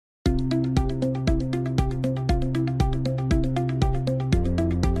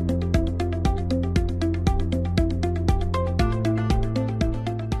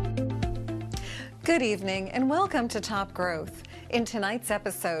Good evening and welcome to Top Growth. In tonight's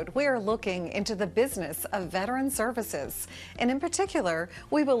episode, we are looking into the business of veteran services, and in particular,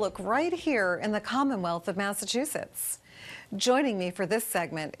 we will look right here in the Commonwealth of Massachusetts. Joining me for this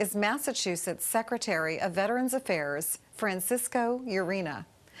segment is Massachusetts Secretary of Veterans Affairs, Francisco Urena.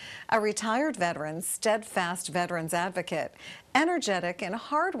 A retired veteran, steadfast veterans advocate, energetic and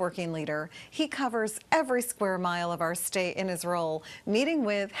hardworking leader, he covers every square mile of our state in his role, meeting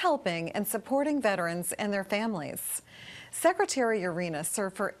with, helping, and supporting veterans and their families. Secretary Urena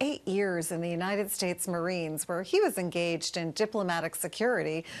served for 8 years in the United States Marines, where he was engaged in diplomatic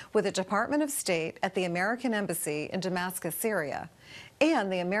security with the Department of State at the American Embassy in Damascus, Syria, and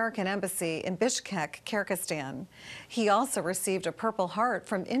the American Embassy in Bishkek, Kyrgyzstan. He also received a Purple Heart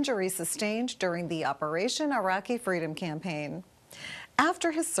from injuries sustained during the Operation Iraqi Freedom Campaign.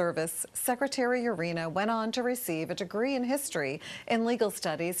 After his service, Secretary Urena went on to receive a degree in history and legal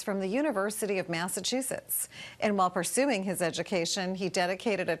studies from the University of Massachusetts. And while pursuing his education, he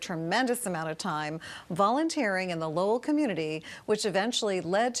dedicated a tremendous amount of time volunteering in the Lowell community, which eventually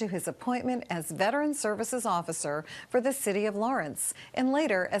led to his appointment as Veteran Services Officer for the City of Lawrence, and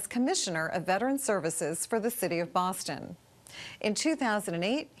later as Commissioner of Veteran Services for the City of Boston. In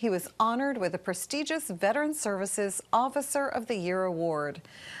 2008, he was honored with the prestigious Veteran Services Officer of the Year Award.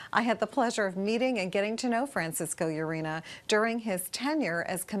 I had the pleasure of meeting and getting to know Francisco Urena during his tenure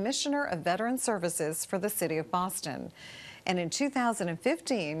as Commissioner of Veteran Services for the City of Boston. And in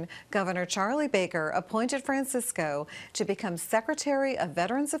 2015, Governor Charlie Baker appointed Francisco to become Secretary of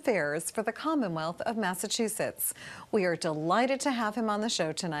Veterans Affairs for the Commonwealth of Massachusetts. We are delighted to have him on the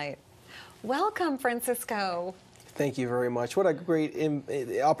show tonight. Welcome, Francisco. Thank you very much. What a great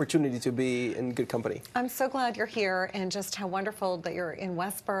opportunity to be in good company. I'm so glad you're here, and just how wonderful that you're in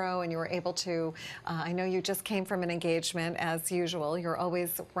Westboro and you were able to, I know you just came from an engagement as usual. You're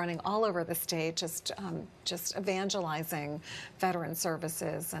always running all over the state, just evangelizing veteran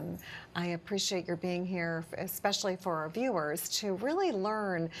services, and I appreciate your being here, especially for our viewers, to really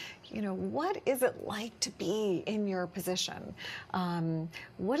learn, what is it like to be in your position?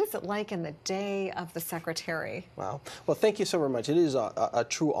 What is it like in the day of the secretary? Wow. Well, thank you so very much. It is a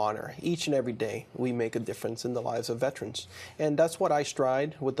true honor. Each and every day we make a difference in the lives of veterans. And that's what I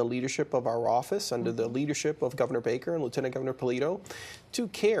stride with the leadership of our office, under the leadership of Governor Baker and Lieutenant Governor Polito, to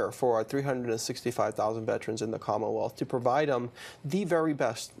care for our 365,000 veterans in the Commonwealth, to provide them the very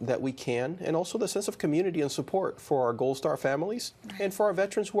best that we can, and also the sense of community and support for our Gold Star families and for our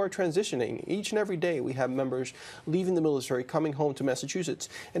veterans who are transitioning. Each and every day we have members leaving the military, coming home to Massachusetts,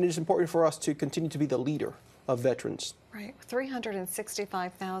 and it is important for us to continue to be the leader of veterans. Right,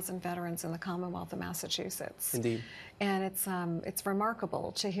 365,000 veterans in the Commonwealth of Massachusetts. Indeed. And it's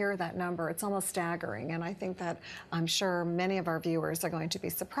remarkable to hear that number. It's almost staggering, and I think that I'm sure many of our viewers are going to be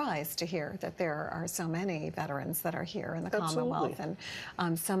surprised to hear that there are so many veterans that are here in the Commonwealth,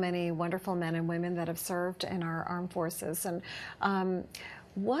 and so many wonderful men and women that have served in our armed forces. And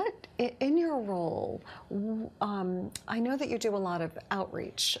what, in your role, I know that you do a lot of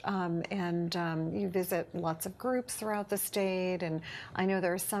outreach, and you visit lots of groups throughout the state, and I know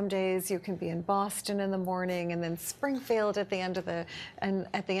there are some days you can be in Boston in the morning and then Springfield at the end of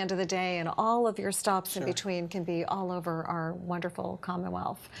the day, and all of your stops in between can be all over our wonderful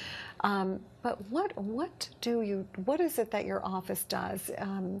Commonwealth. But what is it that your office does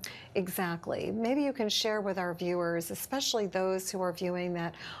exactly? Maybe you can share with our viewers, especially those who are viewing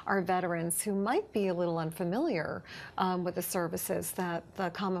that are veterans who might be a little unfamiliar with the services that the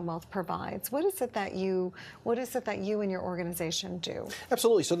Commonwealth provides. What is it that you and your organization do?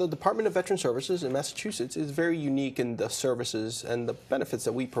 Absolutely. So the Department of Veteran Services in Massachusetts is very unique in the services and the benefits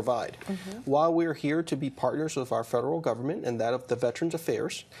that we provide. While we're here to be partners with our federal government and that of the Veterans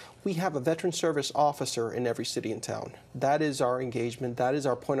Affairs, we have a veteran service officer in every city and town. That is our engagement. That is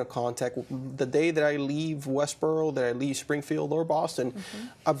our point of contact. The day that I leave Westboro, that I leave Springfield or Boston,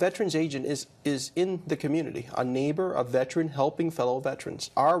 a veterans agent is in the community, a neighbor, a veteran helping fellow veterans.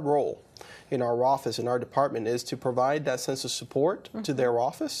 Our role in our office, in our department, is to provide that sense of support to their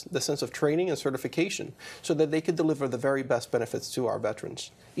office, the sense of training and certification, so that they can deliver the very best benefits to our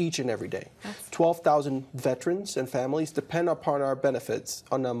veterans each and every day. 12,000 veterans and families depend upon our benefits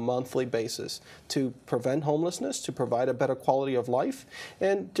on a monthly basis to prevent homelessness, to provide a better quality of life,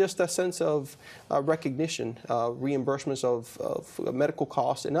 and just a sense of recognition, reimbursements of medical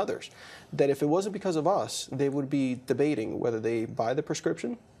costs and others, that if it wasn't because of us, they would be debating whether they buy the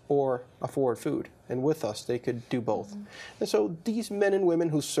prescription or afford food. and with us, they could do both. And so these men and women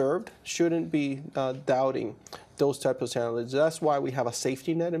who served shouldn't be doubting those types of challenges. That's why we have a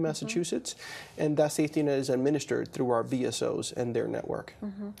safety net in Massachusetts, and that safety net is administered through our VSOs and their network.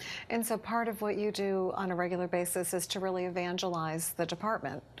 And so part of what you do on a regular basis is to really evangelize the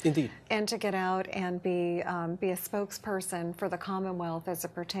department. Indeed. And to get out and be a spokesperson for the Commonwealth as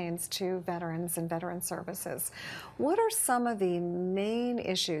it pertains to veterans and veteran services. What are some of the main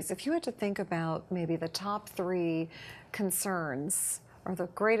issues, if you had to think about maybe the top 3 concerns or the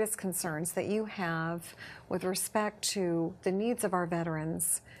greatest concerns that you have with respect to the needs of our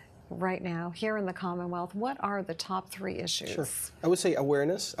veterans right now here in the Commonwealth? What are the top 3 issues? Sure. I would say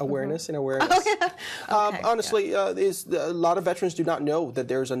awareness, and awareness. Okay, Honestly, a lot of veterans do not know that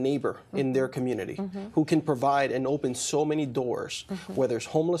there's a neighbor in their community who can provide and open so many doors, whether it's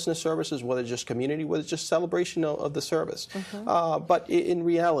homelessness services, whether it's just community, whether it's just celebration of the service. But in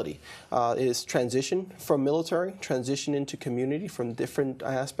reality, is transition from military, transition into community from different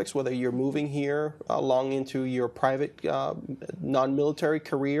aspects, whether you're moving here along into your private non-military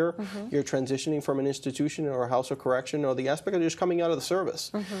career, you're transitioning from an institution or a house of correction, or the aspect of just coming out of the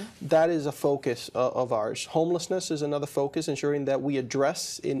service. That is a focus of ours. Homelessness is another focus, ensuring that we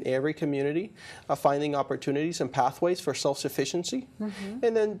address in every community, finding opportunities and pathways for self-sufficiency.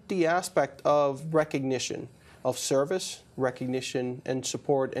 And then the aspect of recognition of service, recognition, and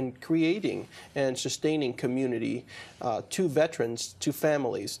support, and creating and sustaining community to veterans, to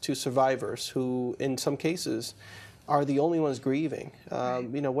families, to survivors who, in some cases, are the only ones grieving.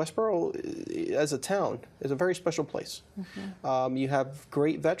 You know, Westboro, as a town, is a very special place. You have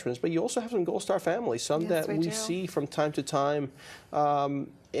great veterans, but you also have some Gold Star families, some that we see from time to time.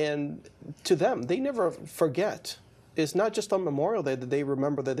 And to them, they never forget. It's not just on Memorial Day that they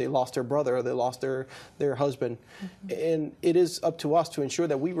remember that they lost their brother or they lost their husband. And it is up to us to ensure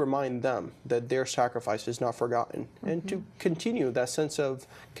that we remind them that their sacrifice is not forgotten, and to continue that sense of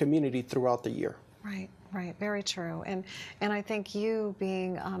community throughout the year. Right. Right, very true. And I think you,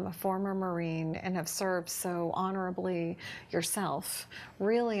 being a former Marine and have served so honorably yourself,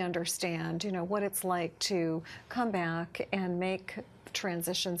 really understand, you know, what it's like to come back and make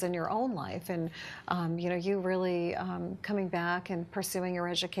transitions in your own life, and you know, you really coming back and pursuing your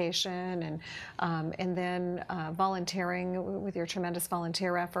education, and then volunteering with your tremendous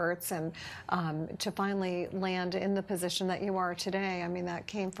volunteer efforts, and to finally land in the position that you are today. I mean, that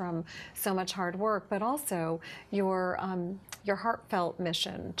came from so much hard work, but also your heartfelt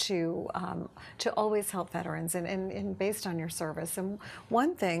mission to always help veterans, and based on your service. And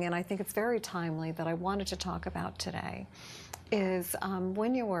one thing, and I think it's very timely, that I wanted to talk about today is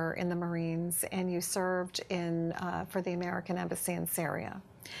when you were in the Marines and you served in for the American Embassy in Syria.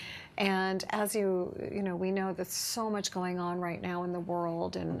 And as you know, we know there's so much going on right now in the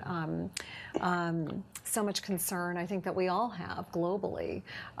world, and so much concern, I think, that we all have globally.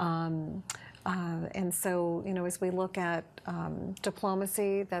 And so, you know, as we look at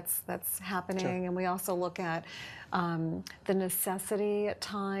diplomacy that's happening, and we also look at the necessity at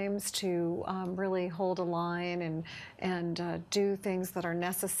times to really hold a line and do things that are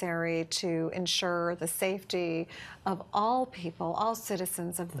necessary to ensure the safety of all people, all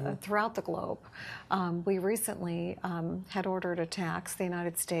citizens of, throughout the globe. We recently had ordered attacks, the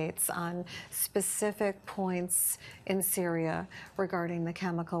United States, on specific points in Syria regarding the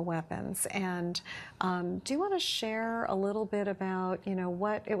chemical weapons. And do you want to share a little bit about, you know,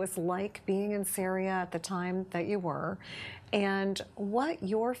 what it was like being in Syria at the time that you were, and what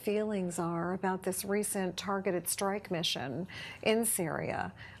your feelings are about this recent targeted strike mission in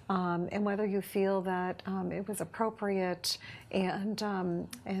Syria, and whether you feel that it was appropriate, and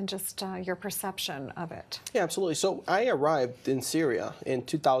just your perception of it? Yeah, absolutely. So I arrived in Syria in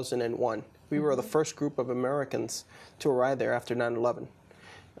 2001. We were the first group of Americans to arrive there after 9/11.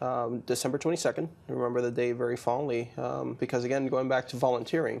 December 22nd, I remember the day very fondly, because again, going back to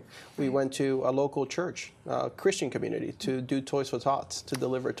volunteering, we went to a local church, Christian community, to do Toys for Tots, to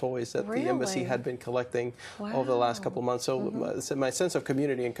deliver toys that the embassy had been collecting over the last couple of months. So my sense of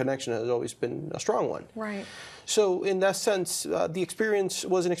community and connection has always been a strong one. Right. So in that sense, the experience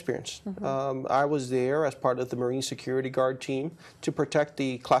was an experience. I was there as part of the Marine Security Guard team to protect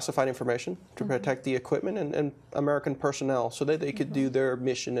the classified information, to protect the equipment and American personnel so that they could do their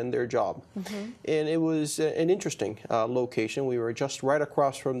mission and their job. And it was an interesting location. We were just right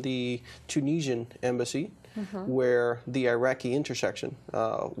across from the Tunisian embassy, where the Iraqi intersection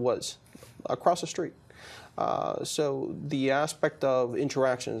was, across the street. So the aspect of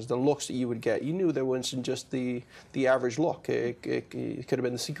interactions, the looks that you would get, you knew there wasn't just the average look. It could have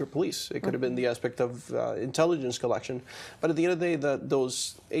been the secret police. It could have been the aspect of intelligence collection. But at the end of the day,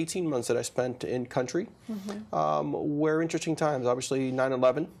 those 18 months that I spent in country were interesting times. Obviously,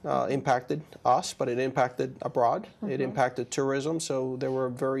 9/11 impacted us, but it impacted abroad. It impacted tourism. So there were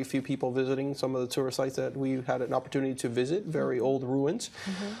very few people visiting some of the tourist sites that we had an opportunity to visit, very old ruins.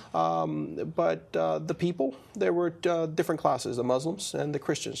 But the people, there were different classes, the Muslims and the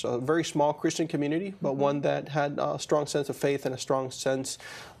Christians. So a very small Christian community, but one that had a strong sense of faith and a strong sense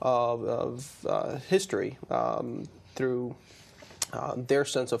of history through their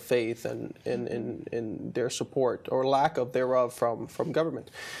sense of faith and in their support or lack of thereof from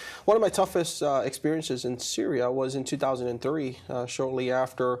government. One of my toughest experiences in Syria was in 2003, shortly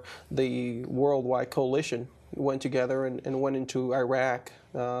after the worldwide coalition went together and went into Iraq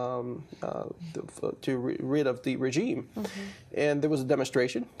to rid of the regime. And there was a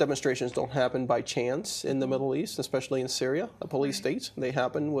demonstration. Demonstrations don't happen by chance in the Middle East, especially in Syria, a police state. They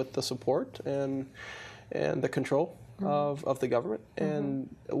happen with the support and the control of the government.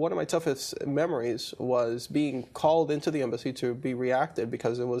 And one of my toughest memories was being called into the embassy to be reacted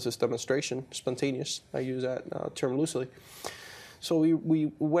because it was this demonstration, spontaneous. I use that term loosely. So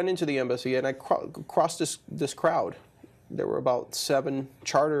we went into the embassy, and I crossed this crowd. There were about 7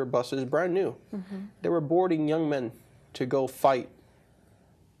 charter buses, brand new. They were boarding young men to go fight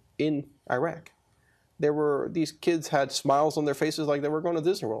in Iraq. These kids had smiles on their faces like they were going to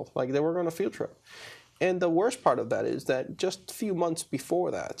Disney World, like they were going on a field trip. And the worst part of that is that just a few months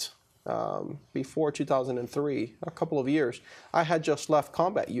before that, before 2003, a couple of years, I had just left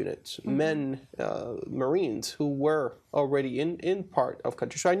combat units, men, Marines, who were already in part of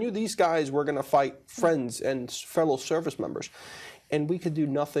country. So I knew these guys were going to fight friends and fellow service members. And we could do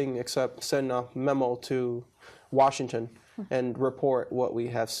nothing except send a memo to Washington and report what we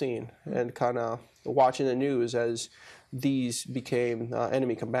have seen and kind of watching the news as these became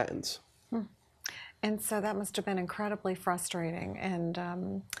enemy combatants. And so that must have been incredibly frustrating. And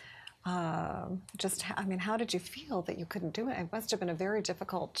I mean, how did you feel that you couldn't do it? It must have been a very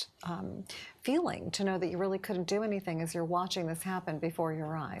difficult feeling to know that you really couldn't do anything as you're watching this happen before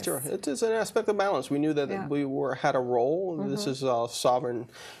your eyes. Sure, it is an aspect of balance. We knew that we had a role. This is a sovereign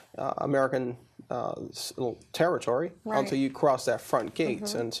American territory until you cross that front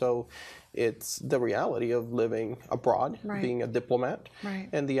gate. And so it's the reality of living abroad, being a diplomat,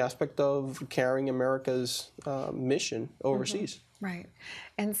 and the aspect of carrying America's mission overseas. Right.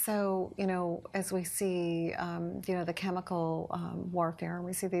 And so, you know, as we see, you know, the chemical warfare, and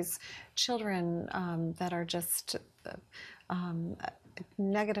we see these children that are just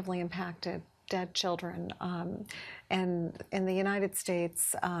negatively impacted, dead children, and in the United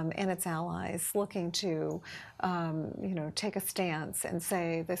States and its allies looking to, you know, take a stance and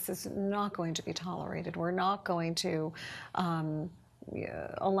say this is not going to be tolerated. We're not going to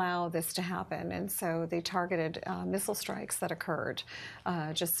allow this to happen. And so they targeted missile strikes that occurred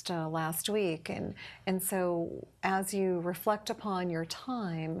just last week. And so as you reflect upon your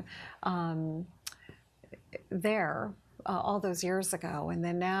time there, all those years ago, and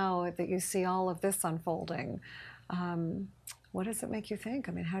then now that you see all of this unfolding, what does it make you think?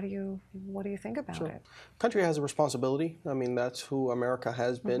 I mean, what do you think about it? Country has a responsibility. I mean, that's who America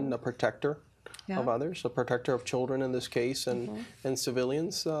has been, a protector of others, a protector of children in this case, and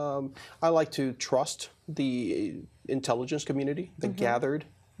civilians. I like to trust the intelligence community that gathered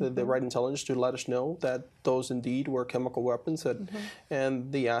the right intelligence to let us know that those indeed were chemical weapons,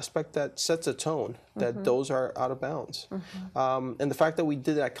 and the aspect that sets a tone that those are out of bounds. And the fact that we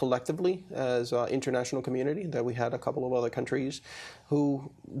did that collectively as an international community, that we had a couple of other countries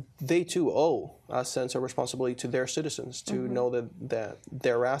who they too owe a sense of responsibility to their citizens to know that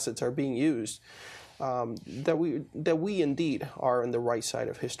their assets are being used, that we indeed are on the right side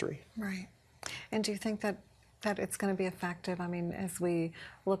of history. Right. And do you think that it's going to be effective? I mean, as we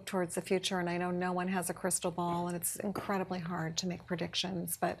look towards the future, and I know no one has a crystal ball, and it's incredibly hard to make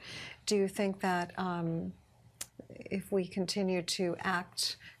predictions, but do you think that if we continue to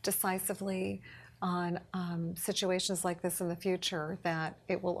act decisively on situations like this in the future, that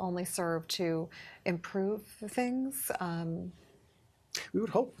it will only serve to improve things? We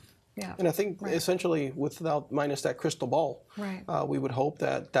would hope. Yeah. And I think essentially, minus that crystal ball, we would hope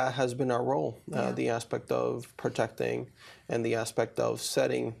that that has been our role, the aspect of protecting and the aspect of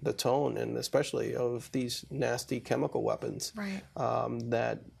setting the tone, and especially of these nasty chemical weapons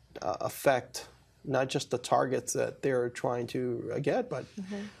that affect not just the targets that they're trying to get, but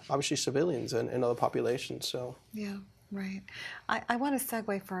obviously civilians and other populations. So yeah, right. I want to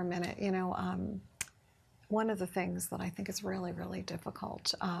segue for a minute. You know, one of the things that I think is really, really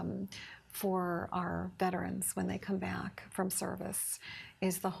difficult for our veterans when they come back from service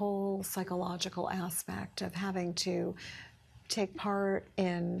is the whole psychological aspect of having to take part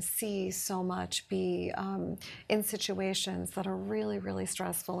in, see so much, be in situations that are really, really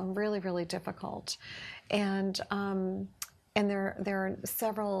stressful and really, really difficult. And there are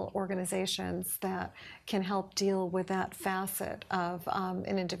several organizations that can help deal with that facet of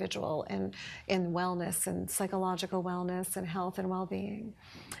an individual in wellness and psychological wellness and health and well-being.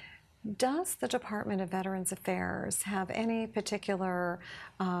 Does the Department of Veterans Affairs have any particular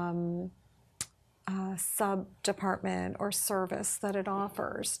sub-department or service that it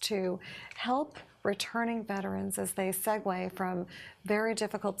offers to help returning veterans as they segue from very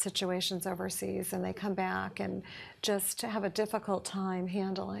difficult situations overseas and they come back and just have a difficult time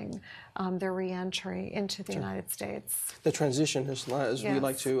handling their reentry into the United States? The transition, as Yes. we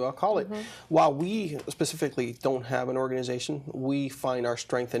like to call it. While we specifically don't have an organization, we find our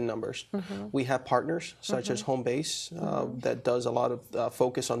strength in numbers. We have partners such as Home Base that does a lot of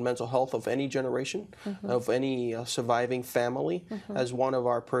focus on mental health of any generation, of any surviving family, as one of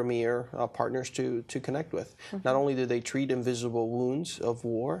our premier partners to connect with. Not only do they treat invisible wounds of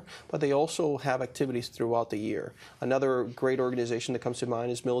war, but they also have activities throughout the year. Another great organization that comes to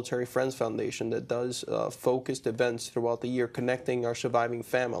mind is Military Friends Foundation that does focused events throughout the year connecting our surviving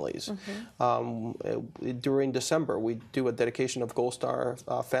families. During December, we do a dedication of Gold Star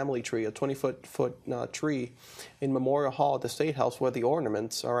family tree, a 20-foot tree in Memorial Hall at the State House where the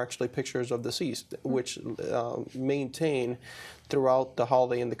ornaments are actually pictures of deceased, which maintain throughout the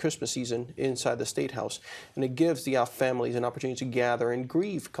holiday and the Christmas season inside the State House. And it gives the families an opportunity to gather and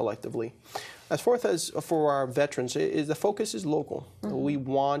grieve collectively. As far as for our veterans, the focus is local. We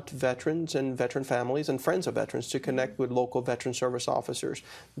want veterans and veteran families and friends of veterans to connect with local veteran service officers.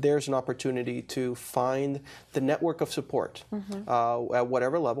 There's an opportunity to find the network of support at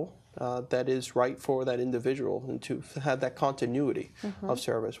whatever level that is right for that individual and to have that continuity of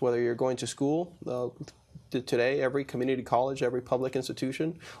service. Whether you're going to school, today, every community college, every public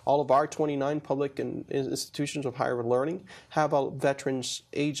institution, all of our 29 public institutions of higher learning have a veterans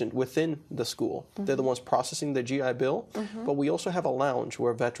agent within the school. They're the ones processing the GI Bill, but we also have a lounge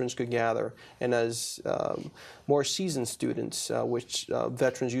where veterans could gather. And as more seasoned students, which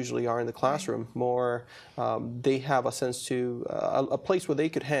veterans usually are in the classroom, they have a sense to a place where they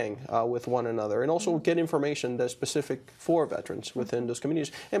could hang with one another and also get information that's specific for veterans within those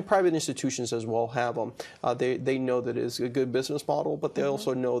communities. And private institutions as well have them. They know that it's a good business model, but they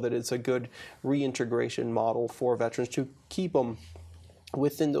also know that it's a good reintegration model for veterans to keep them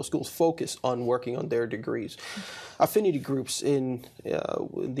within those schools focused on working on their degrees. Affinity groups in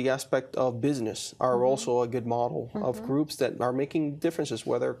the aspect of business are also a good model of groups that are making differences,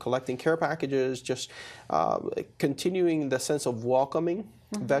 whether collecting care packages, just continuing the sense of welcoming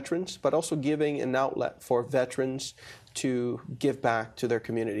veterans, but also giving an outlet for veterans to give back to their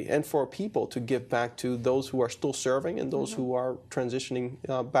community and for people to give back to those who are still serving and those who are transitioning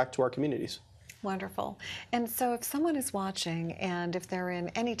back to our communities. Wonderful. And so if someone is watching and if they're in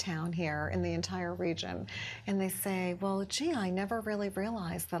any town here in the entire region and they say, well, gee, I never really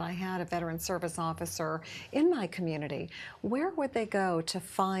realized that I had a veteran service officer in my community, where would they go to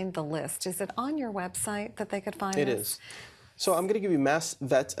find the list? Is it on your website that they could find this? It is. So I'm going to give you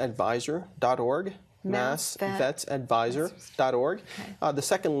massvetsadvisor.org. massvetsadvisor.org. Okay. The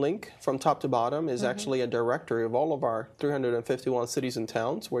second link from top to bottom is actually a directory of all of our 351 cities and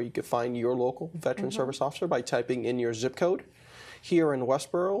towns where you can find your local veteran service officer by typing in your zip code. Here in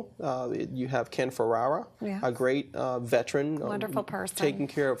Westboro, you have Ken Ferrara, a great veteran. Wonderful person. Taking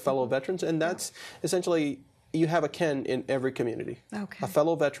care of fellow veterans, and that's essentially, you have a Ken in every community. Okay. A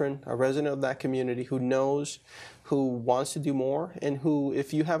fellow veteran, a resident of that community who knows, who wants to do more, and who,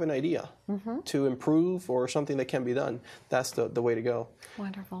 if you have an idea to improve or something that can be done, that's the way to go.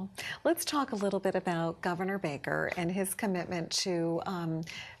 Wonderful. Let's talk a little bit about Governor Baker and his commitment to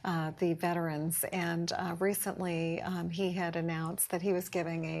the veterans. And recently he had announced that he was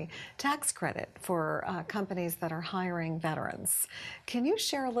giving a tax credit for companies that are hiring veterans. Can you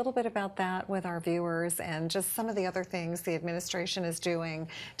share a little bit about that with our viewers and just some of the other things the administration is doing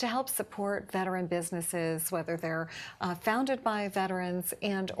to help support veteran businesses, whether they're founded by veterans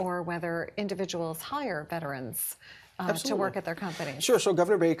and or whether individuals hire veterans to work at their companies? Sure. So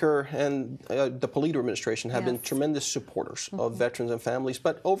Governor Baker and the Polito administration have been tremendous supporters of veterans and families,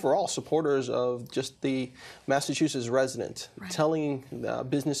 but overall supporters of just the Massachusetts resident, telling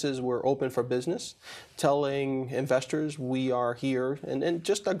businesses we're open for business, telling investors we are here, and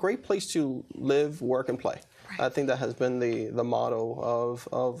just a great place to live, work, and play. I think that has been the motto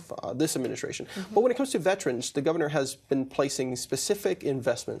of this administration. But when it comes to veterans, the governor has been placing specific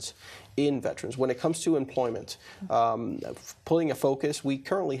investments in veterans. When it comes to employment, putting a focus, we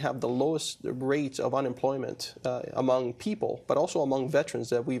currently have the lowest rate of unemployment among people, but also among veterans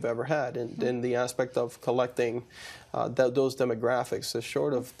that we've ever had in the aspect of collecting those demographics is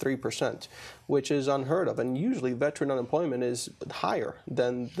short of 3%, which is unheard of. And usually veteran unemployment is higher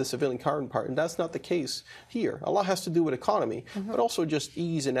than the civilian counterpart, and that's not the case here. A lot has to do with economy, but also just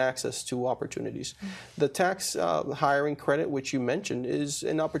ease and access to opportunities. The tax hiring credit, which you mentioned, is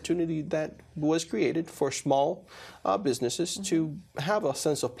an opportunity that was created for small businesses to have a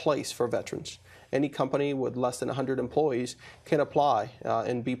sense of place for veterans. Any company with less than 100 employees can apply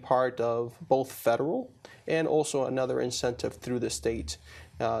and be part of both federal and also another incentive through the state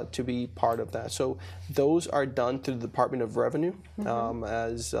to be part of that. So those are done through the Department of Revenue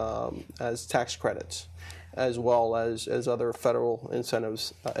as tax credits, as well as other federal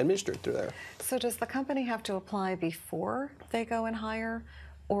incentives administered through there. So does the company have to apply before they go and hire?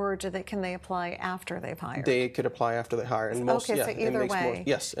 Or can they apply after they've hired? They could apply after they hire. And most, okay, so either way.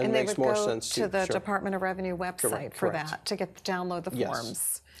 Yes, and it makes more sense. To the Department of Revenue website for correct. that, to download the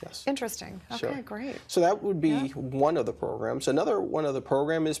forms. Yes. Interesting. Okay, great. So that would be one of the programs. Another one of the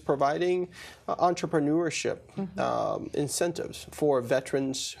program is providing entrepreneurship incentives for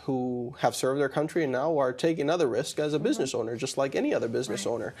veterans who have served their country and now are taking other risks as a business owner, just like any other business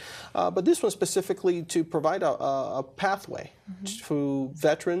owner. But this one specifically to provide a pathway to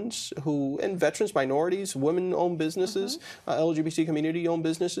veterans and veterans, minorities, women-owned businesses, LGBT community-owned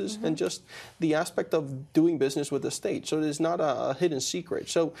businesses, and just the aspect of doing business with the state. So it is not a hidden secret.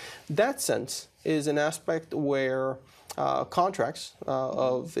 So that sense is an aspect where contracts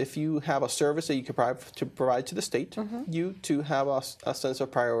of if you have a service that you can provide to the state, you to have a sense of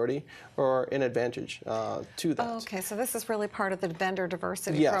priority or an advantage to that. Oh, okay, so this is really part of the vendor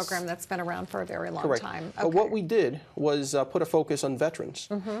diversity program that's been around for a very long time. Okay. But what we did was put a focus on veterans.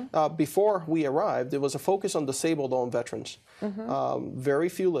 Before we arrived, there was a focus on disabled-owned veterans. Very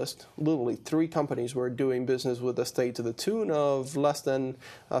few lists, literally 3 companies were doing business with the state to the tune of less than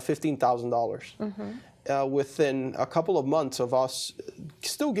 $15,000. Within a couple of months of us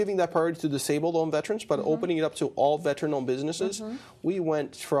still giving that priority to disabled-owned veterans, but opening it up to all veteran-owned businesses, we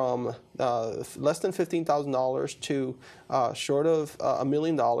went from less than $15,000 to short of $1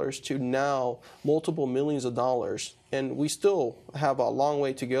 million to now multiple millions of dollars. And we still have a long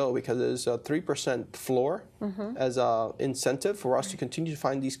way to go because there's a 3% floor as an incentive for us to continue to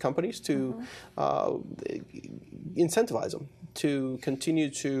find these companies to incentivize them to continue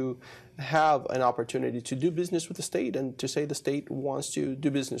to have an opportunity to do business with the state and to say the state wants to do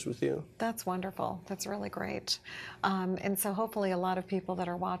business with you. That's wonderful. That's really great. And so hopefully a lot of people that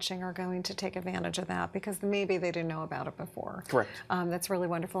are watching are going to take advantage of that because maybe they didn't know about it before. Correct. That's really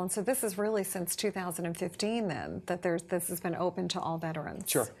wonderful. And so this is really since 2015 then that this has been open to all veterans.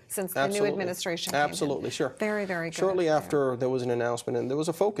 Sure. Since the new administration came in. Sure. Very, very good. Shortly after there was an announcement and there was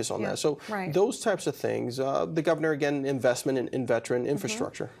a focus on that. So those types of things, the governor, again, investment in veteran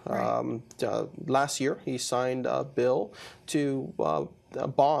infrastructure. Last year, he signed a bill to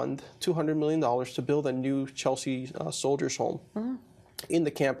bond $200 million to build a new Chelsea Soldiers Home. In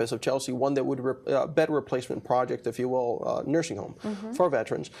the campus of Chelsea, one that would bed replacement project, if you will, nursing home for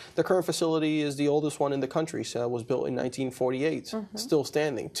veterans. The current facility is the oldest one in the country. So it was built in 1948, still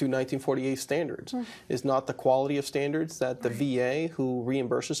standing to 1948 standards. It's not the quality of standards that the VA, who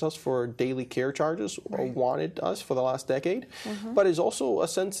reimburses us for daily care charges, wanted us for the last decade, but is also a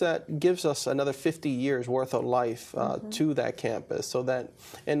sense that gives us another 50 years worth of life to that campus. So that,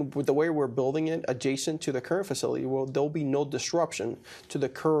 and with the way we're building it adjacent to the current facility, well, there'll be no disruption to the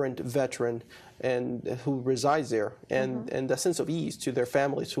current veteran and who resides there, and the sense of ease to their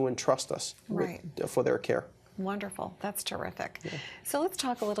families who entrust us for their care. Wonderful. That's terrific. So let's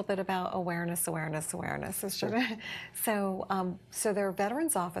talk a little bit about awareness. So there are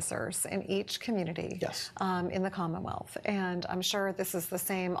veterans officers in each community in the Commonwealth, and I'm sure this is the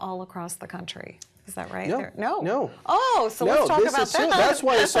same all across the country. Is that right? No. Oh, so let's talk about that.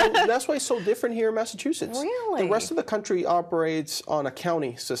 That's why it's so different here in Massachusetts. Really? The rest of the country operates on a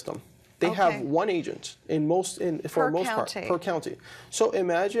county system. They have one agent for the most part per county. So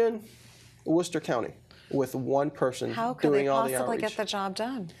imagine Worcester County with one person doing all the outreach. How could they possibly get the job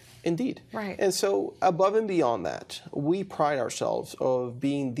done? Indeed. Right. And so above and beyond that, we pride ourselves of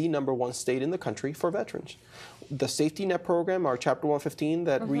being the #1 state in the country for veterans. The safety net program, our Chapter 115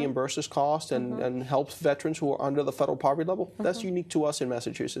 that reimburses costs and helps veterans who are under the federal poverty level, that's unique to us in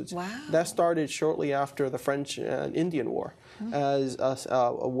Massachusetts. Wow. That started shortly after the French and Indian War as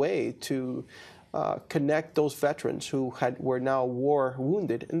a way to connect those veterans who were now war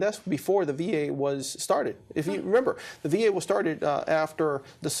wounded, and that's before the VA was started. If you remember, the VA was started after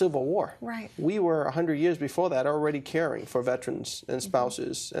the Civil War. Right. We were 100 years before that already caring for veterans and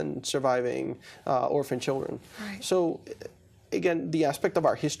spouses and surviving orphan children. Right. So again, the aspect of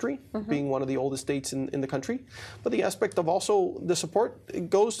our history, being one of the oldest states in the country, but the aspect of also the support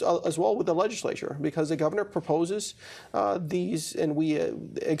goes as well with the legislature, because the governor proposes these and we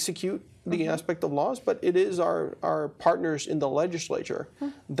execute the aspect of laws, but it is our partners in the legislature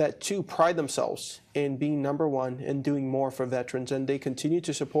that too pride themselves in being number one and doing more for veterans, and they continue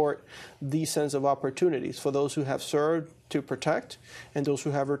to support these sense of opportunities for those who have served to protect and those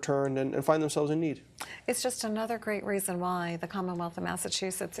who have returned and find themselves in need. It's just another great reason why the Commonwealth of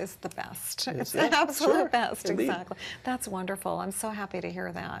Massachusetts is the best. It's yeah, the absolute sure, best, indeed. Exactly. That's wonderful. I'm so happy to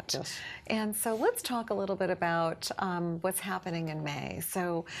hear that. Yes. And so let's talk a little bit about what's happening in May.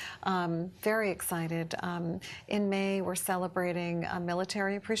 So very excited. In May, we're celebrating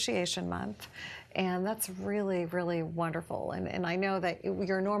Military Appreciation Month. And that's really, really wonderful. And I know that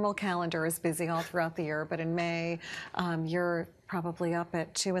your normal calendar is busy all throughout the year, but in May, you're probably up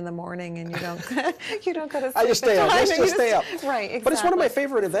at 2 in the morning and you don't you don't go to sleep. I just stay up. Let's just stay up. Right, exactly. But it's one of my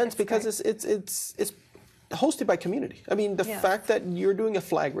favorite events because it's hosted by community. I mean, the fact that you're doing a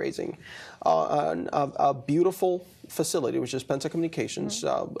flag raising, a beautiful facility, which is PENTA Communications,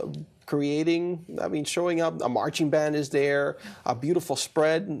 creating, I mean, showing up, a marching band is there, a beautiful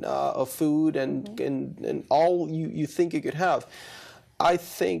spread of food and all you think you could have. I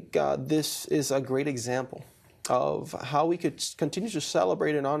think this is a great example of how we could continue to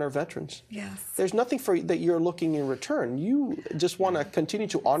celebrate and honor veterans. Yes. There's nothing that you're looking in return. You just want to continue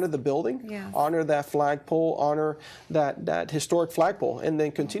to honor the building, honor that flagpole, honor that historic flagpole, and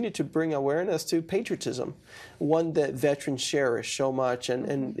then continue to bring awareness to patriotism, one that veterans cherish so much.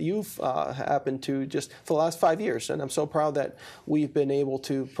 And you've happened to just for the last 5 years, and I'm so proud that we've been able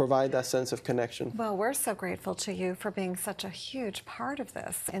to provide that sense of connection. Well, we're so grateful to you for being such a huge part of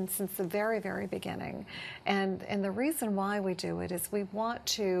this, and since the very, very beginning. And the reason why we do it is we want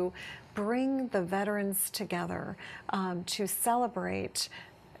to bring the veterans together to celebrate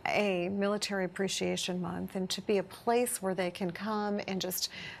a Military Appreciation Month and to be a place where they can come and just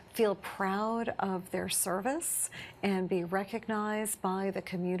feel proud of their service and be recognized by the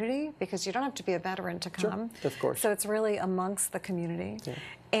community, because you don't have to be a veteran to come. Sure, of course. So it's really amongst the community. Yeah.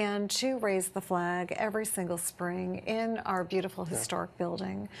 And to raise the flag every single spring in our beautiful historic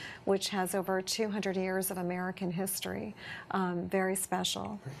building, which has over 200 years of American history, very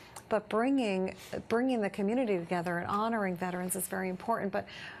special. Right. But bringing the community together and honoring veterans is very important. But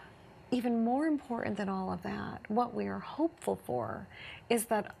even more important than all of that, what we are hopeful for is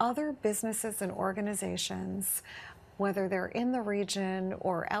that other businesses and organizations, whether they're in the region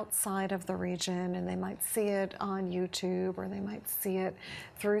or outside of the region, and they might see it on YouTube or they might see it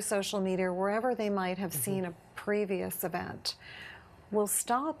through social media, wherever they might have seen a previous event, will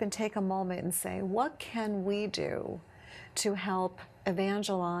stop and take a moment and say, what can we do to help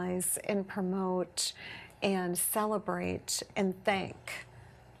evangelize and promote and celebrate and thank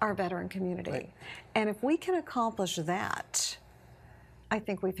our veteran community? Right. And if we can accomplish that, I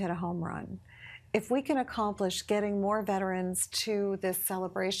think we've hit a home run. If we can accomplish getting more veterans to this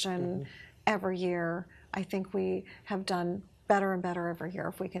celebration every year, I think we have done better and better every year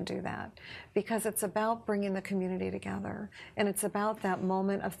if we can do that. Because it's about bringing the community together, and it's about that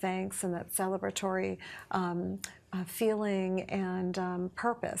moment of thanks and that celebratory feeling and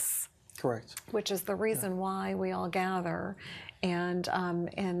purpose. Correct. Which is the reason why we all gather, and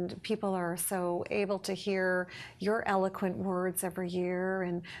people are so able to hear your eloquent words every year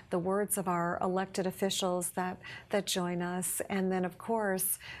and the words of our elected officials that join us. And then, of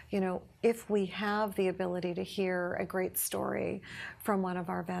course, you know, if we have the ability to hear a great story from one of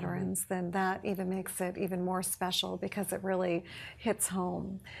our veterans, then that even makes it even more special, because it really hits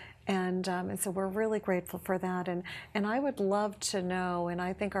home. And so we're really grateful for that. And I would love to know, and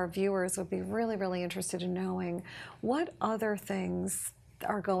I think our viewers would be really, really interested in knowing, what other things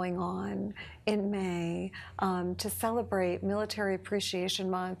are going on in May to celebrate Military Appreciation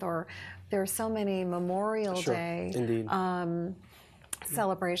Month, or there are so many Memorial Day Indeed.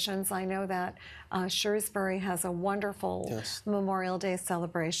 Celebrations. I know that Shrewsbury has a wonderful Memorial Day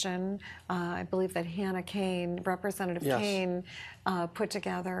celebration. I believe that Hannah Kane, Representative Kane, put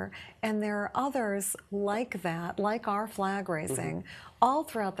together. And there are others like that, like our flag raising, all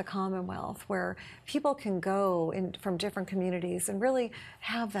throughout the Commonwealth where people can go from different communities and really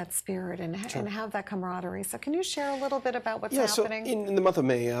have that spirit and have that camaraderie. So can you share a little bit about what's happening? So in the month of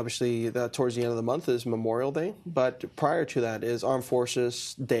May, obviously, towards the end of the month is Memorial Day, but prior to that is Armed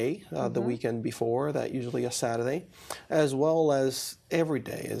Forces Day, the weekend before, that usually a Saturday, as well as every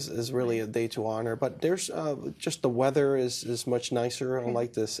day is really a day to honor. But there's just the weather is much nicer,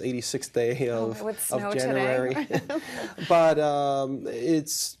 unlike this 86th day of January. But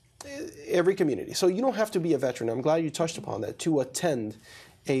it's every community. So you don't have to be a veteran. I'm glad you touched upon that to attend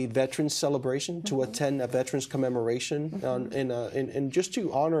a veterans celebration, to attend a veterans commemoration, and just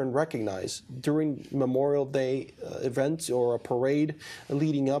to honor and recognize during Memorial Day events or a parade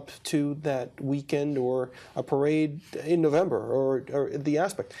leading up to that weekend or a parade in November or the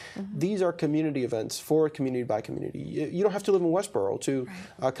aspect. These are community events for community by community. You don't have to live in Westboro to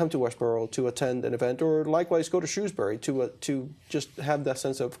come to Westboro to attend an event, or likewise go to Shrewsbury to just have that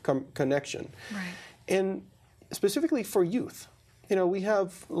sense of connection. Right. And specifically for youth. You know, we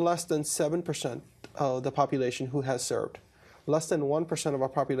have less than 7% of the population who has served, less than 1% of our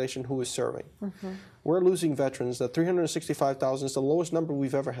population who is serving. We're losing veterans. That 365,000 is the lowest number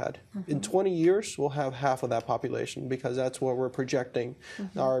we've ever had. In 20 years, we'll have half of that population because that's what we're projecting.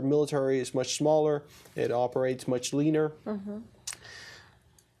 Our military is much smaller. It operates much leaner.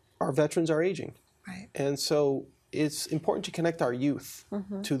 Our veterans are aging. Right. And so it's important to connect our youth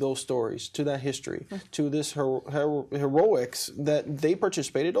to those stories, to that history, to this heroics that they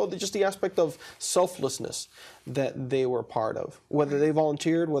participated, or just the aspect of selflessness that they were part of. Whether they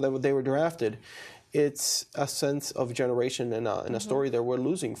volunteered, whether they were drafted, it's a sense of generation and a story that we're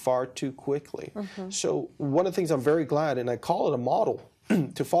losing far too quickly. So one of the things I'm very glad, and I call it a model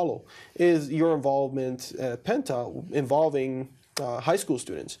to follow, is your involvement at PENTA involving high school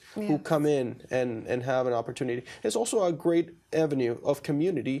students who come in and have an opportunity. It's also a great avenue of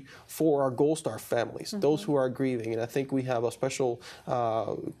community for our Gold Star families, those who are grieving. And I think we have a special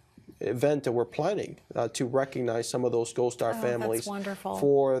event that we're planning to recognize some of those Gold Star families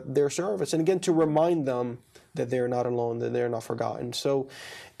for their service. And again, to remind them that they're not alone, that they're not forgotten. So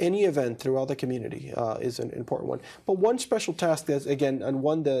any event throughout the community is an important one. But one special task that's, again, and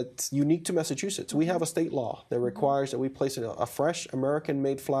one that's unique to Massachusetts, we have a state law that requires that we place a fresh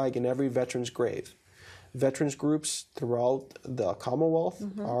American-made flag in every veteran's grave. Veterans groups throughout the Commonwealth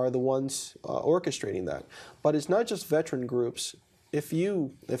are the ones orchestrating that. But it's not just veteran groups. If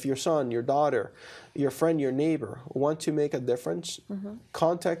your son, your daughter, your friend, your neighbor want to make a difference,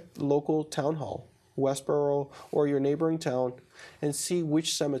 contact local town hall, Westboro, or your neighboring town, and see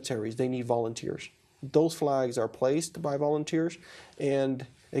which cemeteries they need volunteers. Those flags are placed by volunteers, and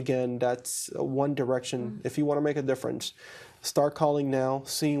again, that's one direction. If you want to make a difference, start calling now,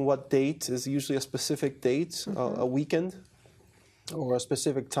 seeing what date is usually a specific date, a weekend, or a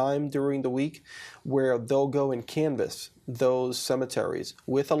specific time during the week where they'll go and canvass those cemeteries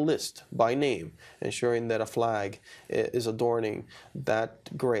with a list by name, ensuring that a flag is adorning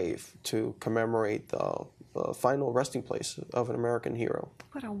that grave to commemorate the final resting place of an American hero.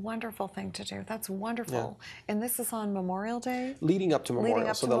 What a wonderful thing to do. That's wonderful. And this is on Memorial Day? Leading up to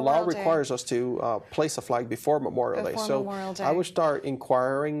Memorial. So the law requires us to place a flag before Memorial Day. So I would start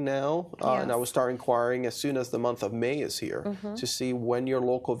inquiring now, and I would start inquiring as soon as the month of May is here to see when your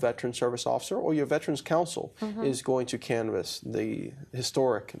local Veteran Service Officer or your Veterans Council is going to canvass the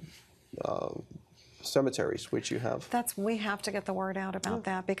historic cemeteries which you have. We have to get the word out about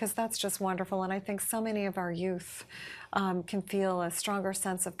that, because that's just wonderful. And I think so many of our youth can feel a stronger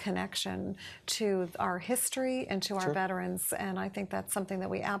sense of connection to our history and to our veterans. And I think that's something that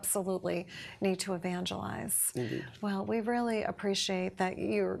we absolutely need to evangelize. Indeed. Well, we really appreciate that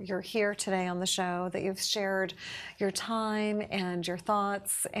you're here today on the show, that you've shared your time and your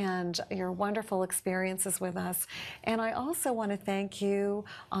thoughts and your wonderful experiences with us. And I also want to thank you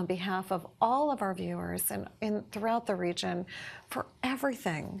on behalf of all of our viewers and throughout the region for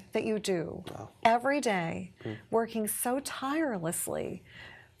everything that you do every day, working so tirelessly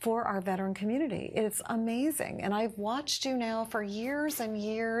for our veteran community. It's amazing. And I've watched you now for years and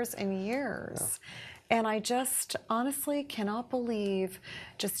years and years. And I just honestly cannot believe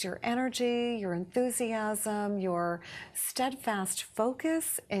just your energy, your enthusiasm, your steadfast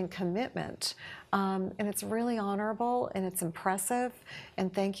focus and commitment And it's really honorable and it's impressive.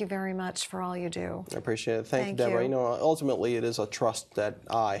 And thank you very much for all you do. I appreciate it. Thank you, Thank Deborah. you. You know, ultimately, it is a trust that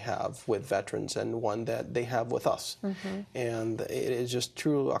I have with veterans and one that they have with us. And it is just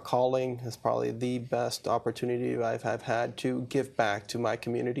true a calling. It's probably the best opportunity I've had to give back to my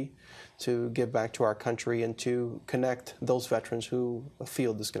community, to give back to our country, and to connect those veterans who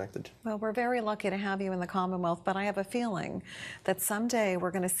feel disconnected. Well, we're very lucky to have you in the Commonwealth, but I have a feeling that someday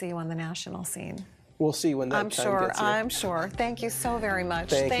we're going to see you on the national scene. We'll see when that I'm time sure. gets here. I'm sure. Thank you so very much.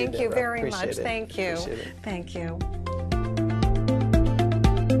 Thank you, Thank you Deborah. very Appreciate much. it. Thank you. Appreciate it. Thank you.